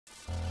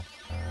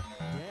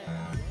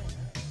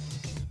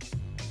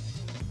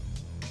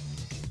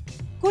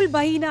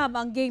Kulbahinam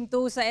ang Game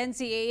 2 sa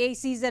NCAA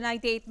Season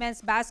 98 Men's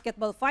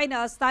Basketball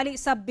Finals tali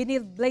sa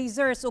Benilde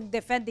Blazers ug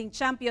defending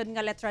champion nga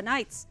Letran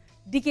Knights.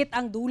 Dikit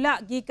ang dula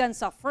gikan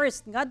sa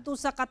first ngadto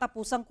sa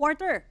katapusang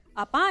quarter.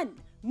 Apan,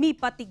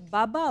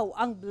 mipatigbabaw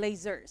ang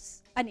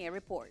Blazers. Ani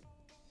report.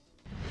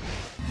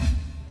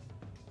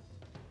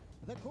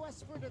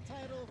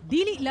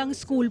 Dili lang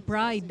school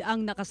pride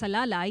ang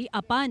nakasalalay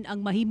apan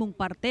ang mahimong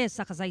parte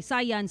sa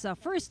kasaysayan sa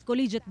First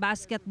Collegiate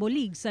Basketball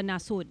League sa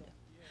nasod.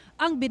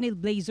 Ang Benilde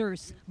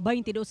Blazers,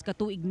 22 ka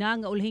tuig na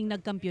nga ulhing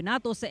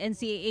nagkampyonato sa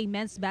NCAA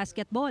Men's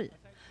Basketball.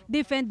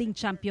 Defending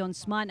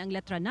champions man ang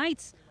Letran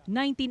Knights,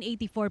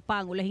 1984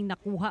 pa ang ulahing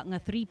nakuha nga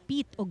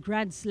 3-peat o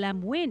Grand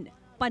Slam win,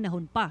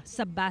 panahon pa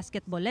sa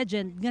basketball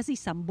legend nga si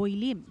Samboy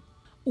Lim.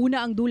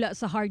 Una ang dula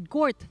sa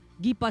hardcourt,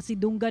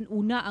 gipasidunggan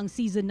una ang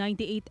Season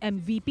 98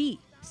 MVP,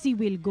 si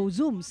Will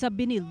Gozum sa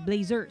Benilde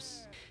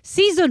Blazers.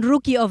 Season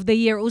Rookie of the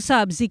Year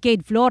usab si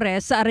Cade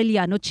Flores sa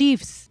Arellano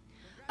Chiefs.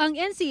 Ang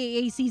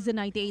NCAA Season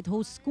 98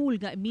 host school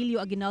nga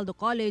Emilio Aguinaldo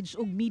College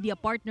ug media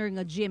partner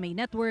nga GMA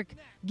Network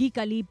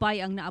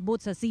gikalipay ang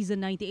naabot sa Season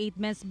 98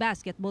 Men's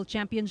Basketball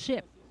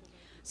Championship.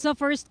 Sa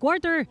first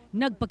quarter,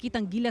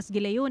 nagpakitang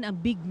gilas-gilayon ang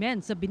big men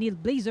sa Benilde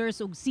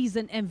Blazers ug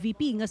season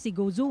MVP nga si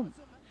Gozum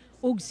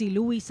ug si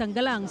Louis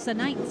Sanggalang sa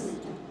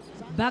Knights.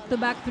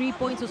 Back-to-back 3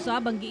 points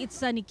usab ang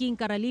giitsa ni King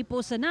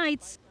Caralipo sa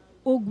Knights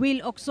ug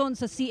Will Oxon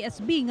sa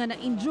CSB nga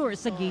na-injure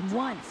sa Game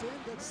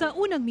 1. Sa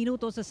unang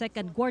minuto sa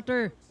second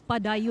quarter,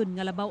 padayon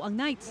nga labaw ang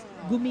Knights.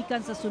 Gumikan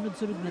sa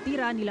sunod-sunod na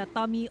tira nila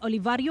Tommy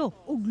Olivario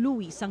ug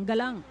Louis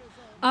Sanggalang.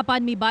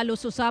 Apan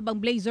mibalos usab ang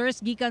Blazers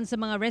gikan sa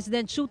mga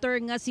resident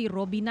shooter nga si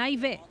Robbie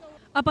Naive.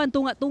 Apan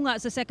tunga-tunga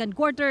sa second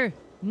quarter,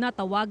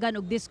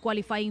 natawagan og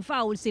disqualifying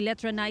foul si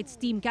Letran Knights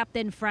team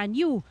captain Fran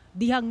Yu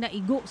dihang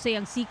naigo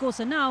sayang siko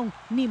sa naong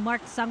ni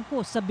Mark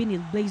Sangko sa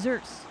Benilde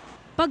Blazers.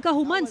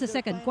 Pagkahuman sa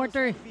second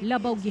quarter,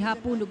 labaw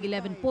gihapon og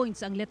 11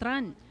 points ang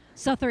Letran.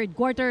 Sa third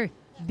quarter,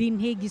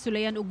 dinhi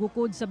gisulayan og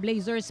gukod sa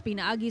Blazers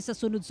pinaagi sa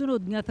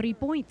sunod-sunod nga 3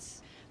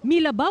 points.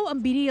 Milabaw ang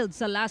Benilde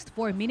sa last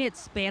 4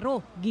 minutes pero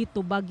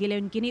gitubag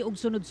gilayon kini og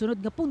sunod-sunod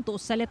nga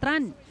puntos sa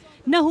Letran.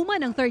 Nahuman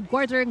ang third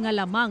quarter nga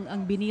lamang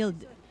ang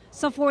Benilde.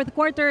 Sa fourth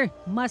quarter,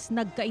 mas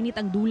nagkainit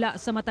ang dula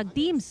sa matag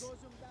teams.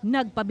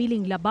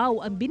 Nagpabiling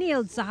labaw ang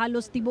Benilde sa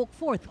halos tibok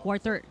fourth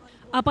quarter.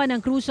 Apan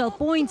ang crucial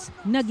points,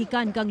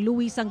 nagikan kang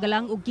Louis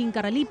Sanggalang ug King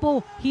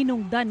Caralipo,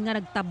 hinungdan nga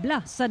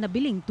nagtabla sa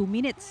nabiling 2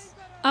 minutes.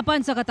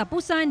 Apan sa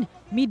katapusan,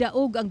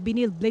 midaog ang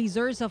Benilde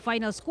Blazers sa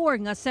final score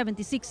nga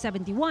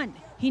 76-71,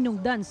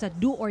 hinungdan sa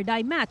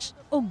do-or-die match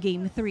o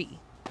Game 3.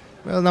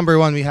 Well, number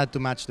one, we had to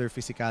match their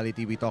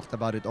physicality. We talked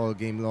about it all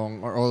game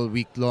long or all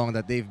week long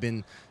that they've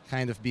been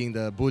kind of being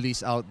the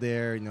bullies out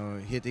there,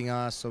 hitting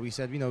us. So we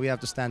said, we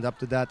have to stand up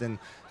to that and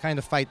kind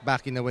of fight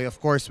back in a way, of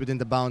course, within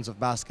the bounds of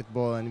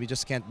basketball, and we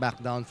just can't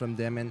back down from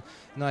them. And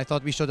I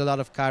thought we showed a lot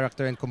of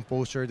character and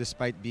composure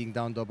despite being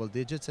down double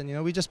digits. And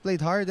we just played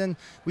hard and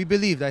we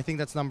believed. I think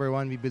that's number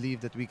one. We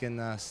believe that we can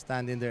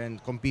stand in there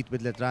and compete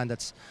with Letran.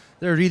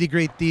 They're a really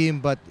great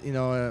team, but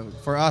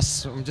for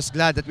us, I'm just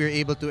glad that we were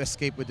able to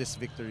escape with this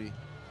victory.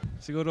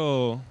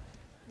 Siguro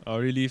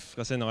relief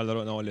kasi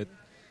nakalaro na ulit.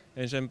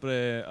 And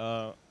syempre,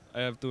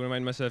 I have to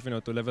remind myself,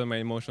 to level my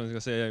emotions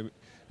kasi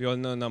we all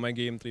know na may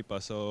Game 3 pa.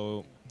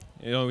 So,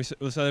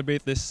 we'll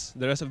celebrate the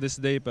rest of this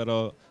day,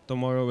 pero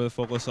tomorrow we'll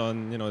focus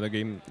on,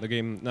 Game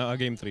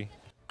 3.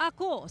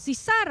 Ako si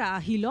Sara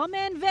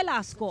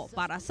Hilomen-velasco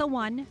para sa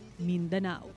One Mindanao.